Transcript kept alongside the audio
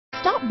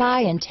Stop by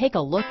and take a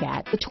look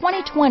at the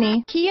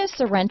 2020 Kia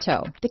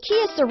Sorento. The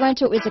Kia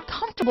Sorento is a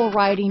comfortable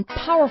riding,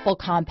 powerful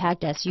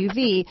compact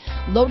SUV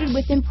loaded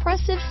with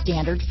impressive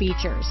standard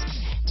features.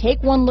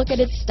 Take one look at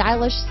its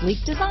stylish,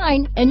 sleek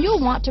design and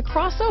you'll want to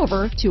cross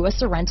over to a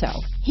Sorento.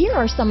 Here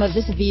are some of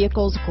this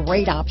vehicle's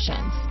great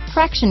options: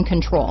 traction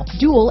control,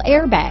 dual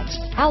airbags,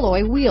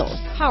 alloy wheels,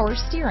 power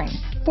steering,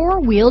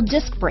 four-wheel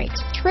disc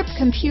brakes, trip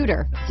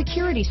computer,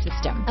 security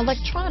system,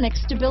 electronic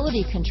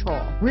stability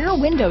control, rear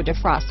window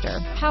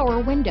defroster,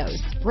 power windows,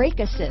 brake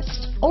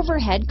assist,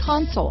 overhead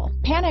console,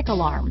 panic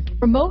alarm,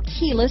 remote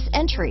keyless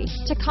entry,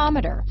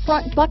 tachometer,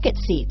 front bucket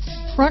seats,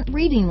 front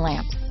reading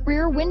lamps,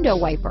 rear window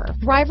wiper,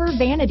 driver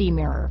vanity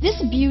mirror.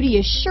 This beauty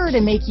is sure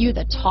to make you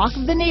the talk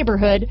of the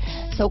neighborhood,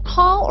 so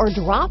call or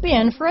drop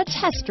in for a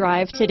test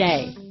drive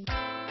today.